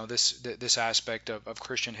about this aspect of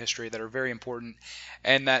Christian history that are very important,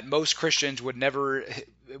 and that most Christians would never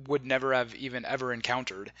have even ever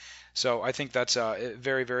encountered. So I think that's a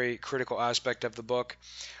very, very critical aspect of the book.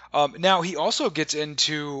 Now he also gets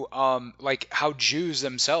into like how Jews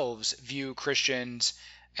themselves view Christians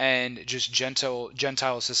and just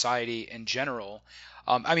Gentile society in general.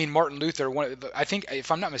 I mean, Martin Luther, I think,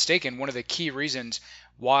 if I'm not mistaken, one of the key reasons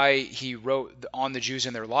why he wrote on the Jews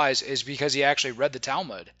and their lies is because he actually read the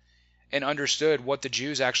Talmud and understood what the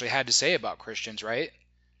Jews actually had to say about Christians, right?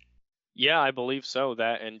 Yeah, I believe so.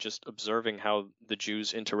 That and just observing how the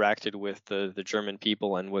Jews interacted with the German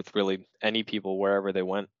people and with really any people wherever they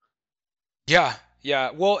went. Yeah,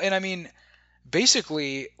 yeah. Well, and I mean,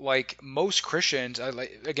 basically, like most Christians,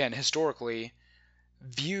 again, historically,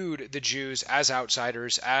 viewed the Jews as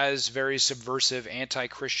outsiders, as very subversive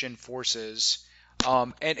anti-Christian forces,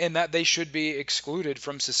 and that they should be excluded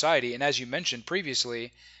from society. And as you mentioned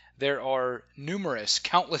previously, there are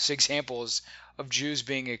countless examples of Jews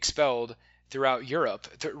being expelled throughout Europe,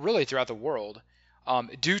 really throughout the world,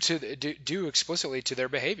 due explicitly to their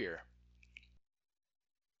behavior.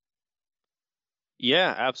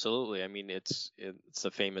 Yeah, absolutely. I mean, it's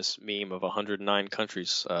a famous meme of 109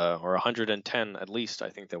 countries, or 110 at least. I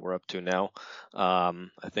think that we're up to now.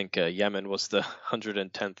 I think Yemen was the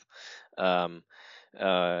 110th. Um,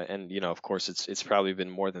 and of course, it's probably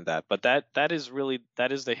been more than that. But that is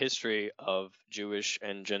the history of Jewish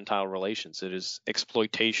and Gentile relations. It is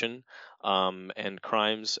exploitation, and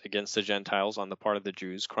crimes against the Gentiles on the part of the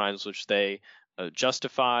Jews, crimes which they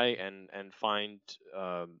justify and find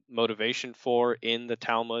motivation for in the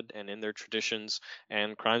Talmud and in their traditions,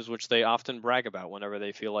 and crimes which they often brag about whenever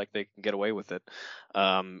they feel like they can get away with it.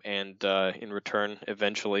 And in return,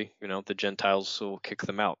 eventually, the Gentiles will kick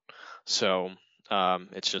them out. So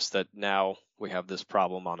it's just that now we have this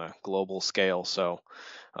problem on a global scale. So,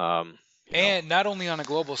 um, you know, And not only on a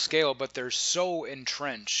global scale, but they're so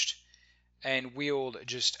entrenched and wield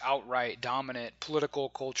just outright dominant political,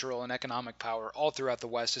 cultural, and economic power all throughout the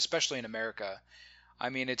West, especially in America. I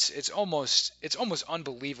mean, it's almost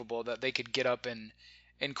unbelievable that they could get up and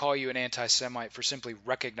call you an anti-Semite for simply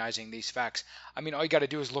recognizing these facts. I mean, all you got to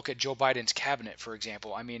do is look at Joe Biden's cabinet, for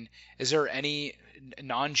example. I mean, is there any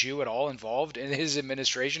non-Jew at all involved in his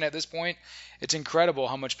administration at this point? It's incredible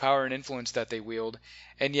how much power and influence that they wield,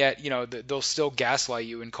 and yet, they'll still gaslight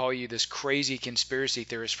you and call you this crazy conspiracy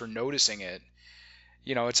theorist for noticing it.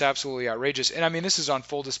 It's absolutely outrageous. And I mean, this is on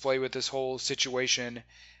full display with this whole situation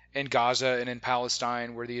in Gaza and in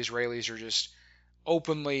Palestine, where the Israelis are just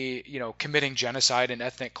openly, committing genocide and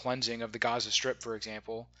ethnic cleansing of the Gaza Strip, for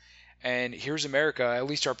example. And here's America, at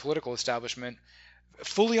least our political establishment,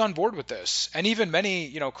 fully on board with this, and even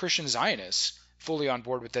many, Christian Zionists fully on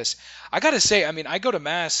board with this. I gotta say, I mean, I go to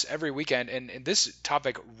mass every weekend, and this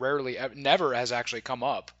topic never has actually come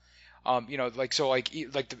up. Like so, like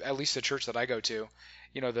at least the church that I go to,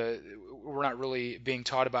 the we're not really being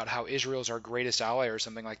taught about how Israel's our greatest ally or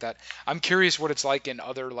something like that. I'm curious what it's like in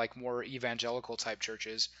other like more evangelical type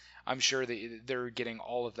churches. I'm sure that they're getting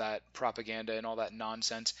all of that propaganda and all that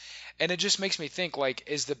nonsense, and it just makes me think like,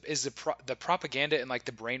 the propaganda and like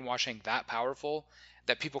the brainwashing that powerful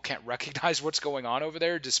that people can't recognize what's going on over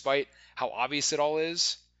there, despite how obvious it all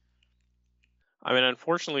is? I mean,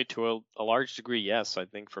 unfortunately, to a large degree, yes. I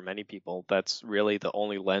think for many people, that's really the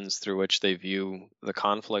only lens through which they view the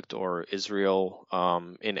conflict or Israel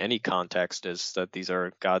in any context, is that these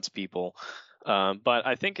are God's people. But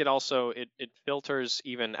I think it filters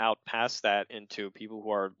even out past that into people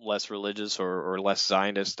who are less religious or less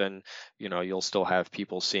Zionist, and you'll still have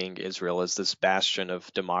people seeing Israel as this bastion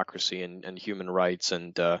of democracy and human rights,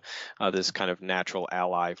 and this kind of natural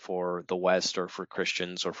ally for the West or for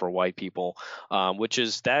Christians or for white people,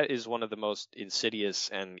 that is one of the most insidious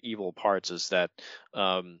and evil parts, is that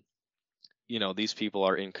um, these people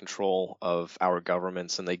are in control of our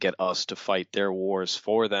governments, and they get us to fight their wars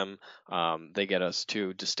for them. They get us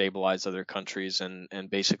to destabilize other countries and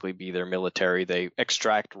basically be their military. They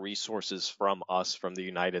extract resources from us, from the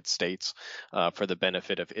United States, for the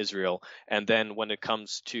benefit of Israel. And then when it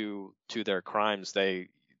comes to their crimes, they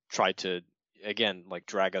try to again like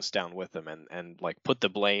drag us down with them, and like put the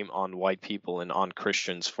blame on white people and on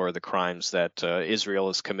Christians for the crimes that Israel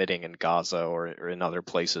is committing in Gaza or in other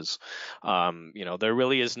places. There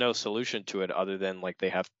really is no solution to it other than like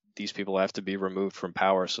these people have to be removed from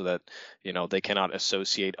power, so that they cannot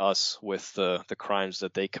associate us with the crimes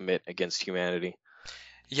that they commit against humanity.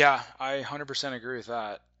 Yeah, I 100% agree with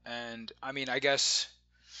that. And I mean, I guess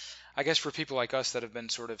for people like us that have been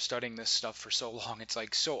sort of studying this stuff for so long, it's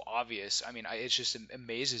like so obvious. I mean, it just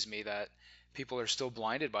amazes me that people are still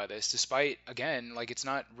blinded by this, despite, again, like it's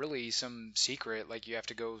not really some secret like you have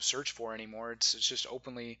to go search for anymore. It's just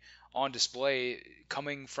openly on display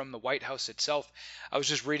coming from the White House itself. I was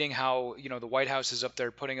just reading how, the White House is up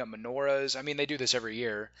there putting up menorahs. I mean, they do this every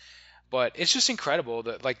year, but it's just incredible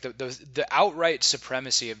that like the outright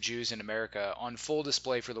supremacy of Jews in America on full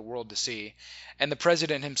display for the world to see, and the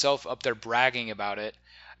president himself up there bragging about it.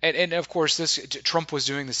 And of course, this Trump was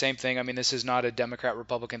doing the same thing. I mean, this is not a Democrat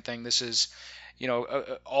Republican thing. This is,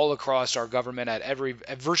 all across our government at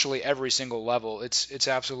virtually every single level. It's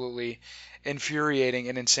absolutely infuriating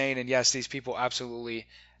and insane. And yes, these people absolutely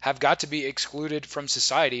have got to be excluded from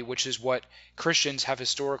society, which is what Christians have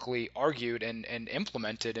historically argued and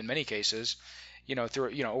implemented in many cases,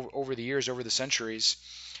 through over the years, over the centuries.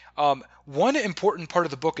 One important part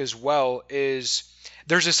of the book as well is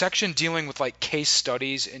there's a section dealing with like case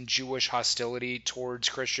studies in Jewish hostility towards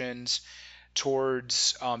Christians,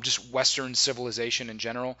 towards just Western civilization in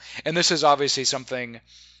general. And this is obviously something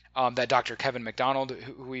that Dr. Kevin McDonald,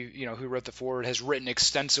 who wrote the foreword, has written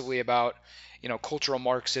extensively about, cultural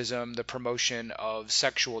Marxism, the promotion of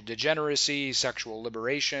sexual degeneracy, sexual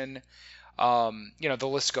liberation. The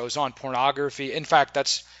list goes on. Pornography. In fact,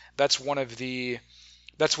 that's one of the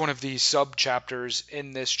sub chapters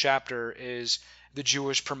in this chapter is the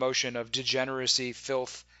Jewish promotion of degeneracy,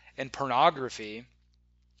 filth, and pornography.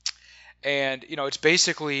 And it's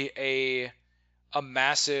basically a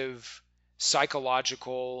massive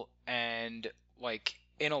psychological and like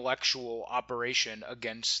intellectual operation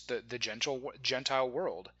against the Gentile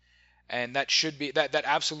world. And that should be that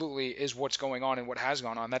absolutely is what's going on and what has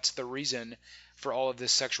gone on. That's the reason for all of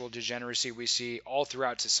this sexual degeneracy we see all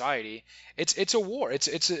throughout society. It's a war. It's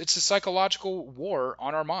a psychological war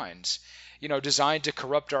on our minds. Designed to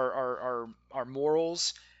corrupt our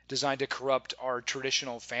morals, designed to corrupt our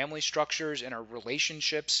traditional family structures and our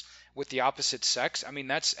relationships with the opposite sex. I mean,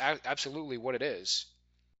 that's absolutely what it is.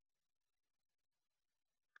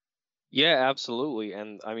 Yeah, absolutely.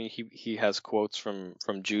 And I mean, he has quotes from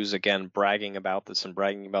Jews again bragging about this and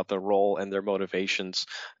bragging about their role and their motivations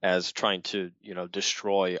as trying to,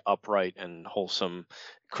 destroy upright and wholesome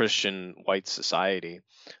Christian white society.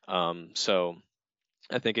 So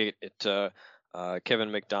I think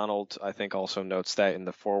Kevin McDonald, I think, also notes that in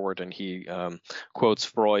the foreword, and he quotes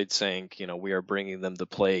Freud saying, we are bringing them the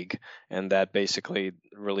plague. And that basically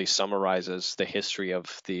really summarizes the history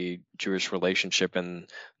of the Jewish relationship and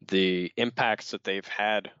the impacts that they've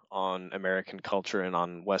had on American culture and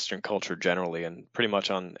on Western culture generally, and pretty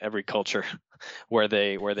much on every culture where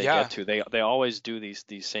they Yeah, get to. They always do these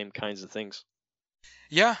same kinds of things.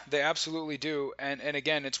 yeah, they absolutely do. And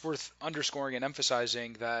again, it's worth underscoring and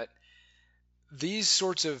emphasizing that these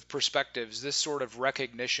sorts of perspectives, this sort of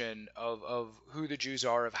recognition of who the Jews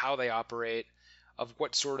are, of how they operate, of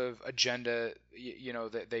what sort of agenda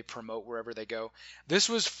that they promote wherever they go, this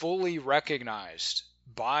was fully recognized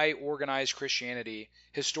by organized Christianity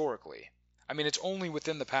historically. I mean, it's only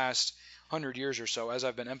within the past 100 years or so, as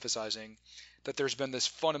I've been emphasizing, that there's been this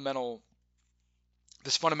fundamental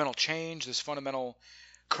change, this fundamental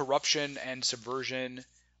corruption and subversion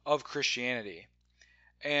of Christianity.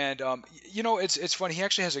 And it's funny. He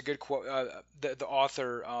actually has a good quote. The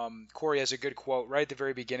author Corey has a good quote right at the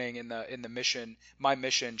very beginning in the mission, my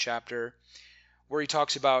mission chapter, where he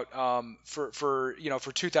talks about for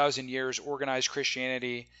 2,000 years organized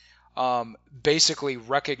Christianity basically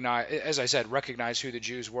as I said, recognize who the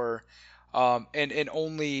Jews were, and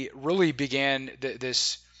only really began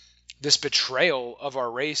this betrayal of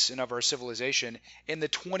our race and of our civilization in the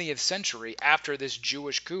 20th century after this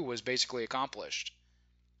Jewish coup was basically accomplished.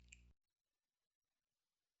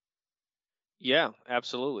 Yeah,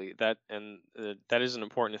 absolutely. That is an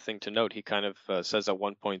important thing to note. He kind of says at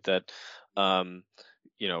one point that, um,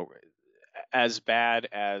 you know, as bad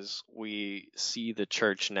as we see the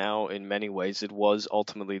church now, in many ways, it was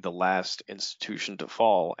ultimately the last institution to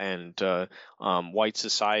fall. And white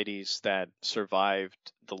societies that survived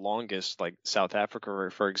the longest, like South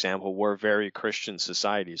Africa, for example, were very Christian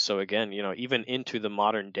societies. So again, even into the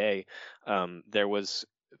modern day, there was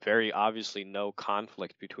very obviously no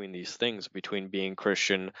conflict between these things, between being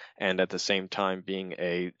Christian and at the same time being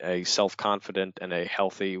a self-confident and a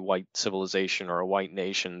healthy white civilization or a white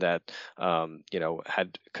nation that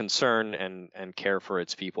had concern and care for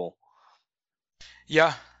its people.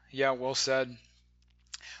 Yeah, yeah, well said.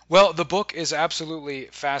 Well, the book is absolutely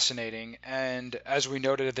fascinating, and as we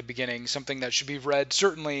noted at the beginning, something that should be read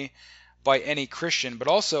certainly by any Christian, but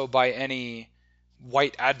also by any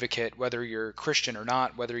white advocate, whether you're Christian or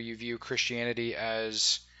not, whether you view Christianity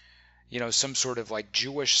as, some sort of like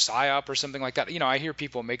Jewish psyop or something like that. I hear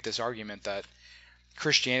people make this argument that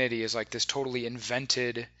Christianity is like this totally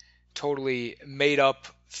invented, totally made up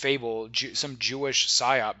fable, some Jewish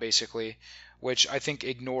psyop basically, which I think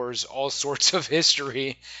ignores all sorts of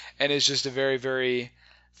history and is just a very, very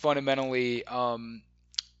fundamentally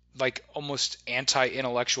like almost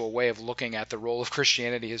anti-intellectual way of looking at the role of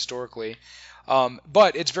Christianity historically.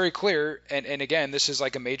 But it's very clear, and again, this is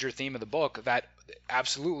like a major theme of the book, that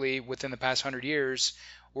absolutely within the past 100 years,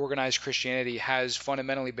 organized Christianity has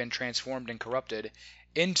fundamentally been transformed and corrupted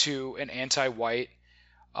into an anti-white,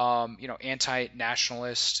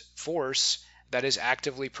 anti-nationalist force that is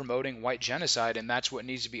actively promoting white genocide, and that's what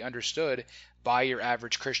needs to be understood by your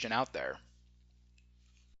average Christian out there.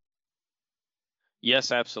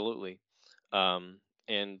 Yes, absolutely.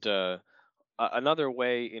 And another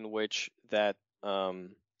way in which that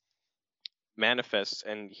manifests,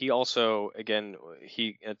 and he also, again,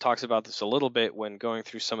 he talks about this a little bit when going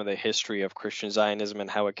through some of the history of Christian Zionism and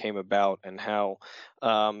how it came about, and how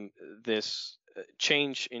this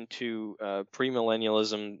change into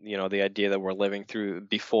premillennialism, the idea that we're living through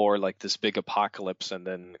before like this big apocalypse and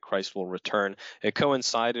then Christ will return, it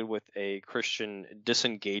coincided with a Christian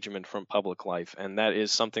disengagement from public life. And that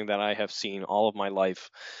is something that I have seen all of my life,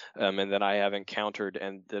 and that I have encountered,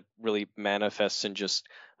 and that really manifests in just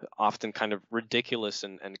often kind of ridiculous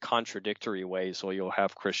and contradictory ways. So you'll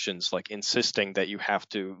have Christians like insisting that you have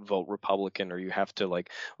to vote Republican or you have to like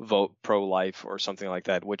vote pro-life or something like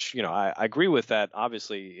that, which, I agree with that,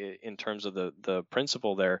 obviously, in terms of the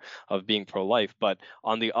principle there of being pro-life. But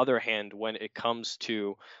on the other hand, when it comes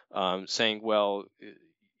to saying, well,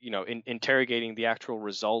 interrogating the actual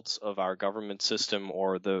results of our government system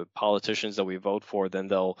or the politicians that we vote for, then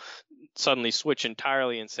they'll suddenly switch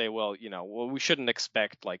entirely and say, well, we shouldn't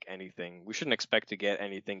expect like anything. We shouldn't expect to get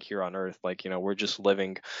anything here on earth. Like, we're just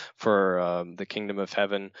living for the kingdom of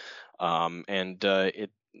heaven. And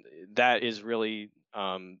it that is really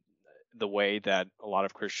the way that a lot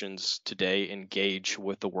of Christians today engage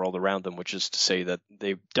with the world around them, which is to say that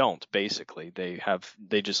they don't. Basically,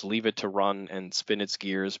 they just leave it to run and spin its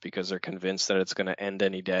gears because they're convinced that it's going to end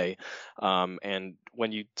any day. And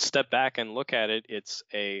when you step back and look at it, it's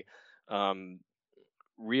a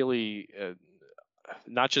really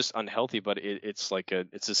not just unhealthy, but it's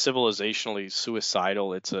a civilizationally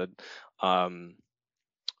suicidal. It's a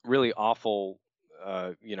really awful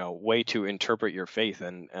way to interpret your faith,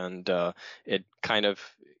 and it kind of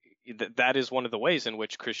that is one of the ways in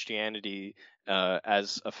which Christianity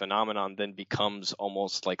as a phenomenon then becomes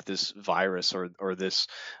almost like this virus or this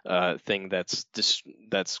thing that's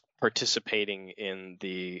participating in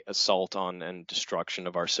the assault on and destruction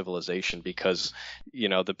of our civilization, because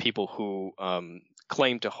the people who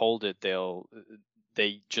claim to hold it,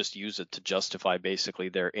 they just use it to justify basically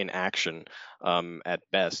their inaction, at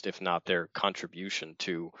best, if not their contribution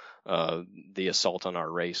to the assault on our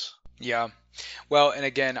race. Yeah. Well, and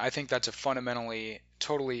again, I think that's a fundamentally,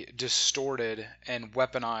 totally distorted and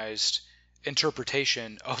weaponized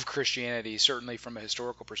interpretation of Christianity, certainly from a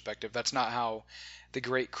historical perspective. That's not how the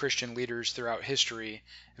great Christian leaders throughout history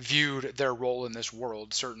viewed their role in this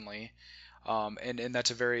world, certainly. And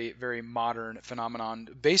that's a very, very modern phenomenon,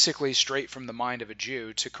 basically straight from the mind of a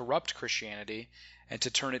Jew to corrupt Christianity and to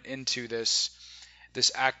turn it into this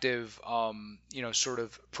active, sort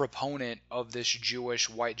of proponent of this Jewish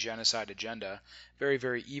white genocide agenda, very,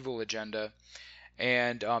 very evil agenda.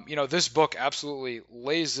 And this book absolutely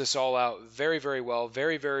lays this all out very, very well,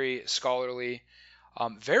 very, very scholarly,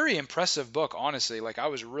 very impressive book, honestly. Like I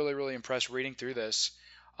was really, really impressed reading through this.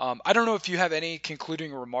 I don't know if you have any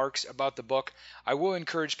concluding remarks about the book. I will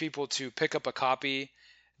encourage people to pick up a copy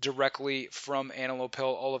directly from Antelope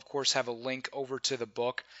Hill. I'll of course have a link over to the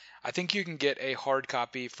book. I think you can get a hard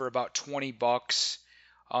copy for about $20.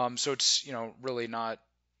 So it's really not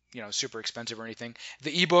super expensive or anything.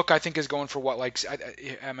 The ebook I think is going for what, like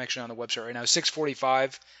I'm actually on the website right now,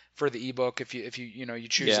 645 for the ebook if you you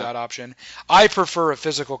choose Yeah. that option. I prefer a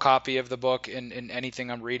physical copy of the book in anything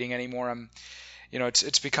I'm reading anymore.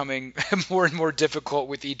 It's becoming more and more difficult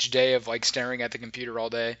with each day of like staring at the computer all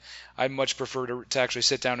day. I much prefer to actually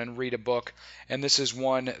sit down and read a book, and this is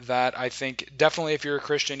one that I think definitely if you're a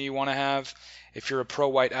Christian you want to have. If you're a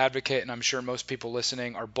pro-white advocate, and I'm sure most people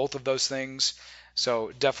listening are both of those things,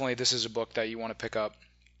 so definitely this is a book that you want to pick up.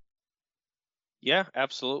 Yeah,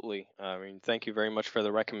 absolutely. I mean, thank you very much for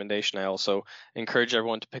the recommendation. I also encourage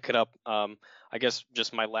everyone to pick it up. I guess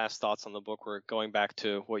just my last thoughts on the book were going back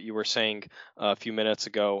to what you were saying a few minutes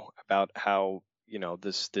ago about how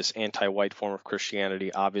this anti-white form of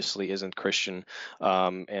Christianity obviously isn't Christian,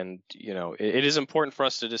 and it is important for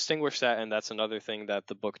us to distinguish that, and that's another thing that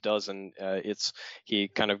the book does, and he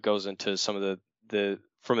kind of goes into some of the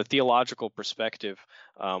from a theological perspective,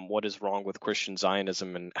 what is wrong with Christian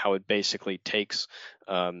Zionism and how it basically takes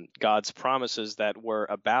God's promises that were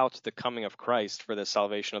about the coming of Christ for the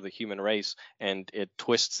salvation of the human race, and it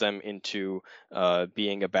twists them into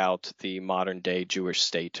being about the modern day Jewish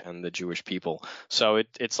state and the Jewish people. So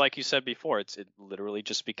it's like you said before, it literally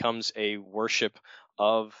just becomes a worship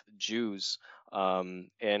of Jews,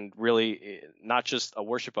 and really not just a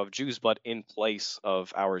worship of Jews, but in place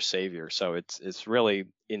of our Savior. So it's really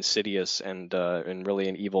insidious and really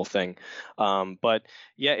an evil thing. But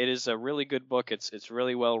yeah, it is a really good book. It's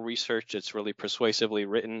really well researched. It's really persuasively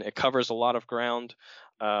written. It covers a lot of ground.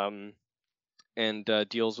 And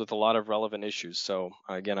deals with a lot of relevant issues. So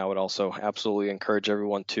again, I would also absolutely encourage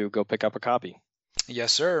everyone to go pick up a copy.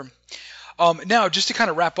 Yes, sir. Now, just to kind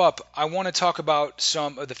of wrap up, I want to talk about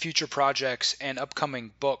some of the future projects and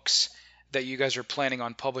upcoming books that you guys are planning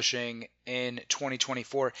on publishing in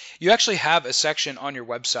 2024. You actually have a section on your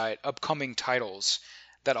website, upcoming titles,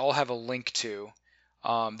 that I'll have a link to,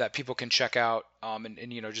 that people can check out, and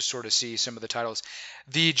just sort of see some of the titles.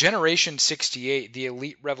 The Generation 68, The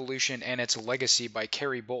Elite Revolution and Its Legacy by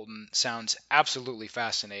Carrie Bolton sounds absolutely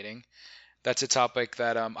fascinating. That's a topic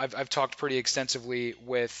that I've talked pretty extensively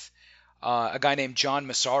with a guy named John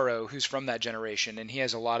Massaro, who's from that generation, and he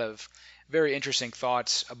has a lot of very interesting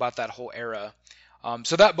thoughts about that whole era.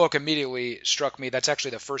 So that book immediately struck me. That's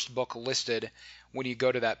actually the first book listed when you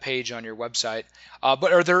go to that page on your website.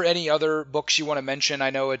 But are there any other books you want to mention?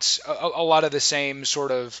 I know it's a lot of the same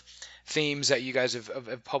sort of themes that you guys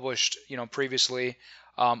have published, previously.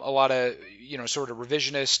 A lot of, sort of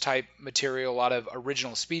revisionist type material, a lot of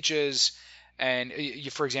original speeches, and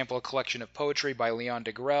for example, a collection of poetry by Leon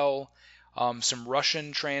Degrelle, some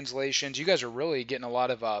Russian translations. You guys are really getting a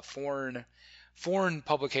lot of foreign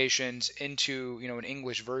publications into an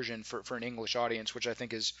English version for an English audience, which I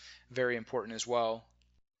think is very important as well.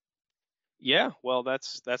 Yeah, well,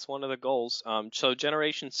 that's one of the goals. So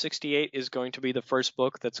Generation 68 is going to be the first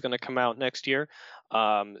book that's going to come out next year.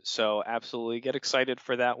 So absolutely get excited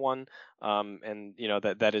for that one. And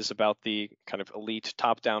that is about the kind of elite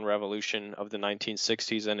top-down revolution of the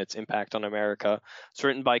 1960s and its impact on America. It's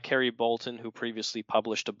written by Carrie Bolton, who previously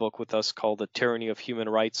published a book with us called The Tyranny of Human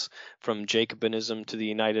Rights: From Jacobinism to the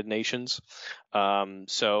United Nations.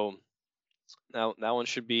 So that one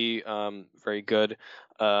should be very good.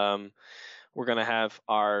 We're going to have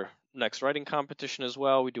our next writing competition as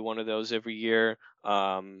well. We do one of those every year.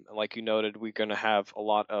 Like you noted, we're going to have a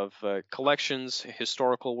lot of collections,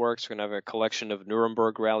 historical works. We're going to have a collection of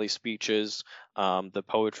Nuremberg rally speeches, the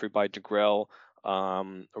poetry by Degrelle.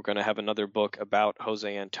 We're going to have another book about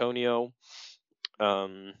Jose Antonio.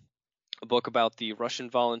 Um, a book about the Russian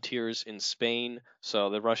volunteers in Spain. So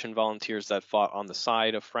the Russian volunteers that fought on the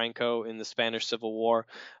side of Franco in the Spanish Civil War,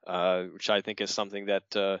 which I think is something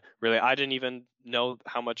that really I didn't even know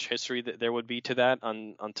how much history there would be to that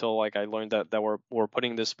until like I learned that we're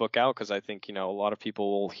putting this book out, because I think a lot of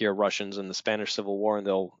people will hear Russians in the Spanish Civil War and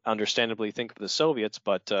they'll understandably think of the Soviets,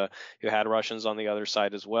 but you had Russians on the other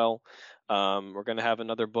side as well. We're going to have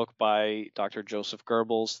another book by Dr. Joseph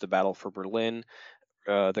Goebbels, The Battle for Berlin,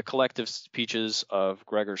 The Collective Speeches of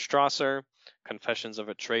Gregor Strasser, Confessions of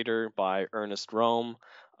a Traitor by Ernest Röhm.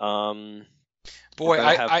 We're Boy, going to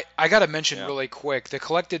I, have, I, I got to mention yeah. really quick the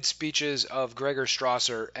collected speeches of Gregor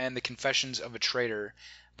Strasser and the Confessions of a Traitor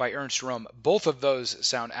by Ernst Röhm. Both of those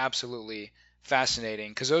sound absolutely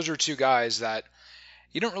fascinating because those are two guys that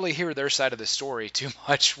you don't really hear their side of the story too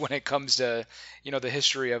much when it comes to, the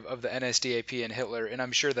history of the NSDAP and Hitler, and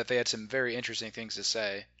I'm sure that they had some very interesting things to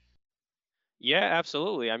say. Yeah,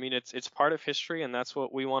 absolutely. I mean, it's part of history, and that's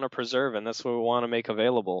what we want to preserve, and that's what we want to make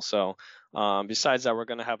available. So, besides that, we're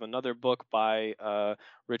going to have another book by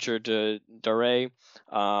Richard Daré,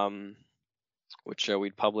 which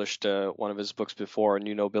we'd published one of his books before, A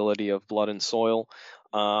New Nobility of Blood and Soil.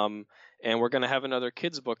 Um, and we're going to have another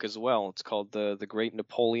kids book as well. It's called The Great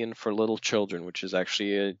Napoleon for Little Children, which is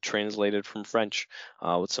actually translated from French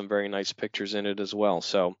with some very nice pictures in it as well.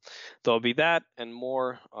 So there'll be that and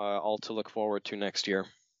more, all to look forward to next year.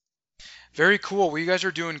 Very cool. Well, you guys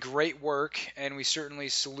are doing great work, and we certainly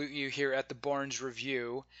salute you here at the Barnes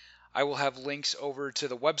Review. I will have links over to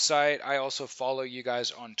the website. I also follow you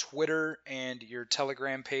guys on Twitter and your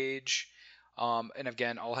Telegram page. And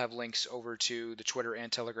again, I'll have links over to the Twitter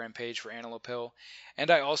and Telegram page for Antelope Hill.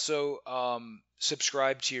 And I also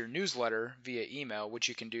subscribe to your newsletter via email, which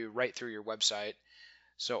you can do right through your website.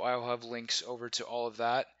 So I'll have links over to all of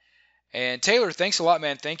that. And Taylor, thanks a lot,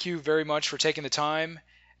 man. Thank you very much for taking the time.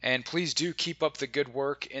 And please do keep up the good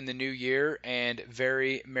work in the new year. And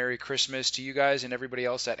very Merry Christmas to you guys and everybody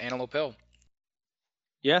else at Antelope Hill.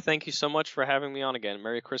 Yeah, thank you so much for having me on again.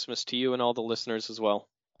 Merry Christmas to you and all the listeners as well.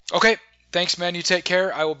 Okay. Thanks, man. You take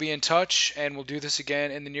care. I will be in touch, and we'll do this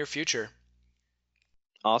again in the near future.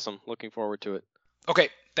 Awesome. Looking forward to it. Okay.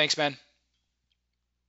 Thanks, man.